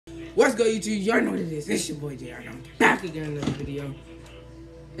What's good, YouTube? Y'all know what it is. It's your boy Jay. I'm back again in another video.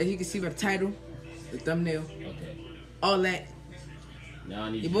 As you can see by the title, the thumbnail, all that.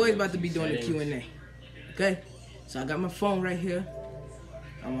 Your boy's about to be doing the Q&A. Okay? So I got my phone right here.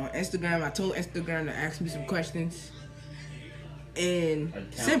 I'm on Instagram. I told Instagram to ask me some questions. And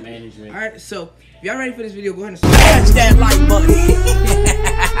simple. Alright, so if y'all ready for this video, go ahead and smash that like button.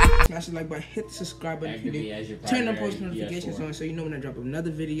 Smash the like button, hit the subscribe button if you do. Turn on post notifications on so you know when I drop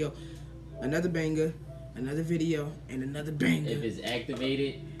another video, another banger, another video, and another banger. If it's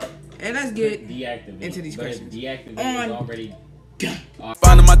activated, and let's get deactivate into these questions. If deactivated is already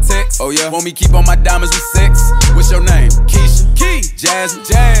finding my text. Oh yeah. Want me keep on my diamonds with sex? What's your name? Keisha, Key, Jasmine,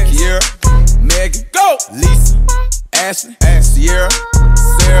 Kiera, Megan, go, Lisa, Ashley, Sierra,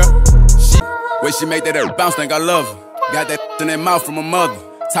 Sarah. Where she make that bounce, think I love her. Got that in that mouth from her mother.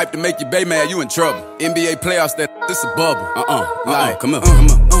 Type to make your bae mad, you in trouble. NBA playoffs, this a bubble. Like, come on, throw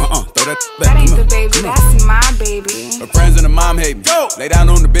that back. That ain't the baby, that's my baby. Her friends and her mom hate me. Go. Lay down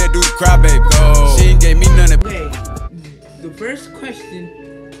on the bed, do the cry, baby. Go. She ain't gave me none of it. The first question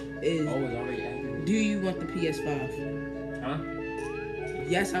is, do you want the PS5? Huh?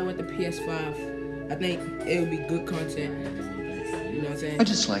 Yes, I want the PS5. I think it would be good content. You know what I'm saying? I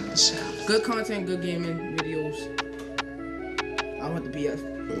just like the sound. Good content, good gaming videos. I want the PS.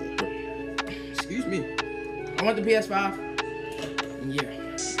 Excuse me. I want the PS5. And yeah,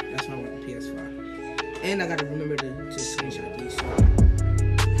 that's why I want the PS5. And I gotta remember to screenshot these.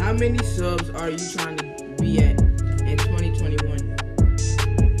 How many subs are you trying to be at in 2021?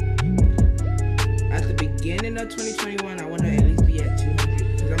 At the beginning of 2021, I want to at least be at 200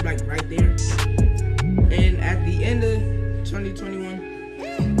 because I'm like right there. And at the end of 2021,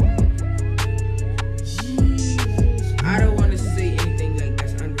 I don't want to say anything like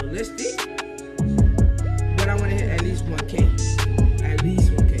that's unrealistic, but I want to hit at least 1K. At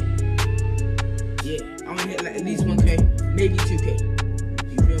least 1K. Yeah, I want to hit like at least 1K, maybe 2K.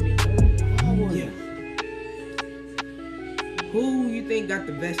 You feel me? Yeah. Who you think got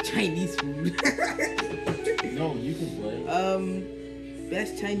the best Chinese food? No, you can play.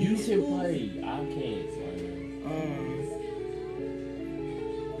 Best Chinese food? You can play. I can't play.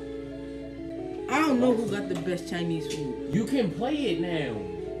 I don't know who got the best Chinese food. You can play it now.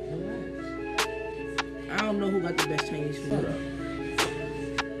 I don't know who got the best Chinese food.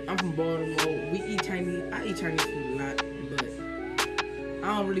 I'm from Baltimore. We eat Chinese. I eat Chinese food a lot, but I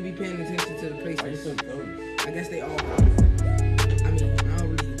don't really be paying attention to the places. I guess they all. I mean, I don't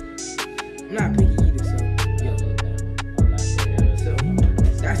really. I'm not picky either, so. So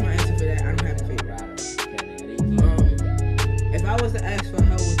that's my answer for that. I don't have a favorite. If I was to ask for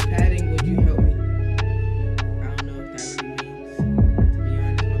help with padding, would you help me? I don't know if that really means. To be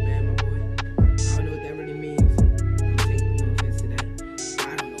honest, my bad, my boy. I don't know what that really means. I'm taking no offense to that. I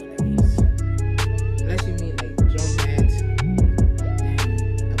don't know what that means. Unless you mean like drum pads and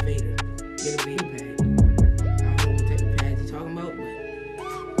a Vader. Get a Vader pad. I don't know what type of pads you're talking about, but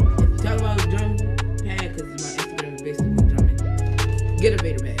if you're talking about a drum pad, because my Instagram is basically drumming, get a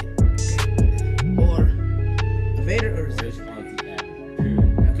Vader pad. Okay. Or a Vader or a Zerg.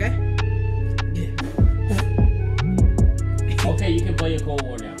 Okay? Yeah. Okay, you can play your Cold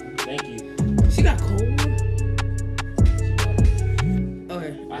War now. Thank you. She got Cold War?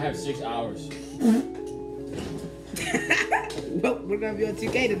 Okay. I have 6 hours. Well, we're gonna be on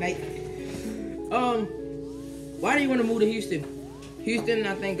 2K tonight. Why do you want to move to Houston? Houston,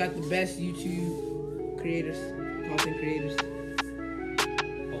 I think, got the best YouTube creators, content creators.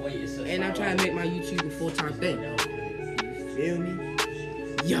 Oh wait, it's and I'm trying to make my YouTube a full-time thing. You feel me?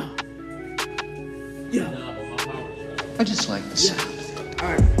 Yeah. I just like the sound.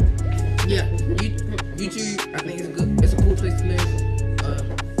 Alright. Yeah. YouTube, I think it's a cool place to live.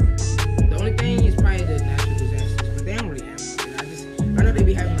 The only thing is probably the natural disasters, but they don't really have much. I know they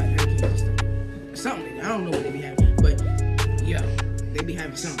be having like hurricanes and stuff. Something. I don't know what they be having, but yeah, they be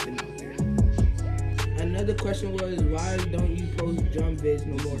having something out there. Another question was, why don't you post drum vids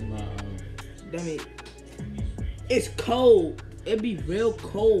no more? I mean, it's cold. It be real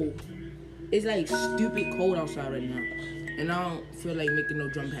cold. It's like stupid cold outside right now, and I don't feel like making no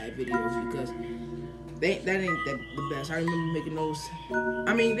drum pad videos because that ain't the best. I remember making those.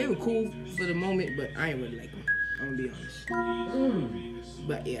 I mean, they were cool for the moment, but I ain't really like them. I'm gonna be honest.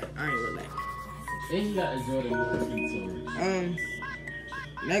 But yeah, I ain't really like them. And you got a Jordan feet,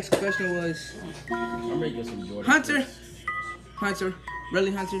 so. Next question was. I'm ready to get some Jordan. Hunter,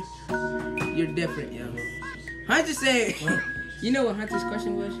 really Hunter? You're different, yo. Hunter said. You know what Hunter's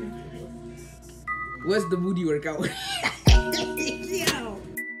question was? What's the booty workout? Yo.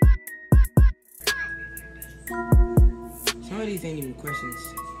 Some of these ain't even questions.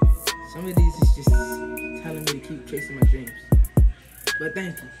 Some of these is just telling me to keep chasing my dreams. But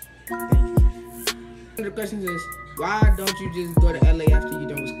thank you. Thank you. One of the questions is, why don't you just go to LA after you're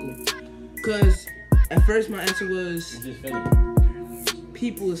done with school? Because at first my answer was, It's just fake.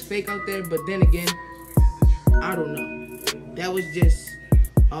 people is fake out there, but then again, I don't know. That was just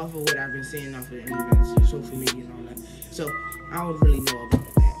off of what I've been seeing off of the internet, social media and all that. So I don't really know about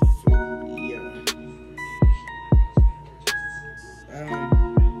that. So, yeah.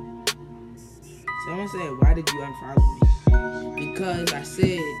 Someone said, why did you unfollow me? Because I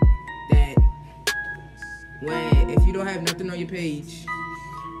said that if you don't have nothing on your page,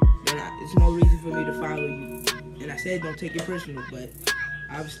 then there's no reason for me to follow you. And I said don't take it personal, but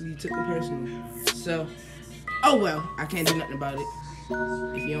obviously you took it personal. So, oh well, I can't do nothing about it.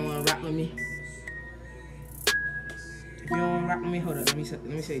 If you don't want to rock with me, hold up, let me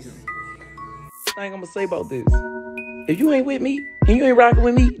say something. Thing I'm gonna say about this. If you ain't with me and you ain't rocking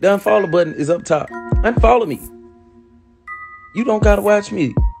with me, the unfollow button is up top. Unfollow me. You don't gotta watch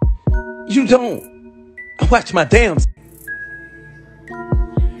me. You don't. I watch my damn. If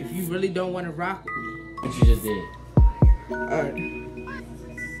you really don't want to rock with me, What you just did. alright.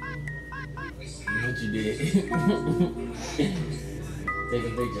 What you did. Take a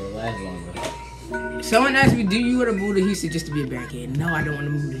picture, last longer. Someone asked me, do you want to move to Houston just to be a backhead? No, I don't want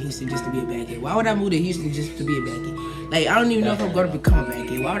to move to Houston just to be a backhead. Why would I move to Houston just to be a backhead? Like, I don't even know if I'm going to become a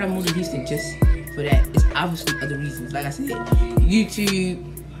backhead. Why would I move to Houston just for that? It's obviously other reasons. Like I said, YouTube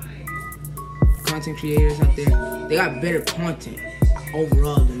content creators out there, they got better content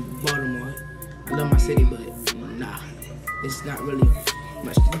overall than Baltimore. I love my city, but nah, it's not really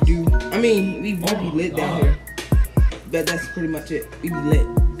much to do. I mean, we be lit down here, but that's pretty much it. We be lit.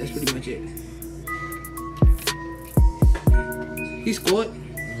 That's pretty much it. He scored.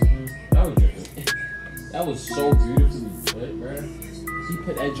 That was so beautifully put, bro. He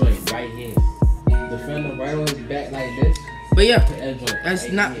put that joint right here. Defender right on his back like this. But yeah, Put that joint that's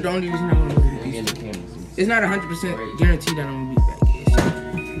right not here. the only reason I want to move to Let me get Houston. in the camera. It's not 100% guaranteed that I'm gonna be back here.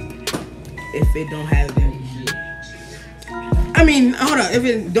 So if it don't happen, I mean, hold on. If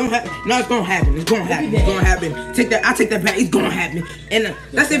it don't happen, no, it's gonna happen. It's gonna happen. It's gonna happen. I take that back. It's gonna happen. And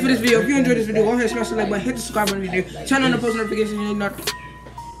that's it for this video. If you enjoyed this video, go ahead and smash the like button, hit the subscribe button, turn on the post notifications,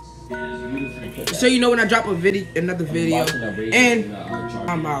 so you know when I drop another video, and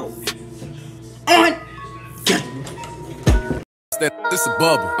I'm out. On. This a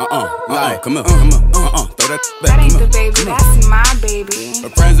bubble. Come on. Throw that back. That ain't the baby, that's my baby. Her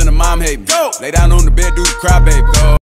friends and her mom hate me. Go. Lay down on the bed, do the cry, baby. Go.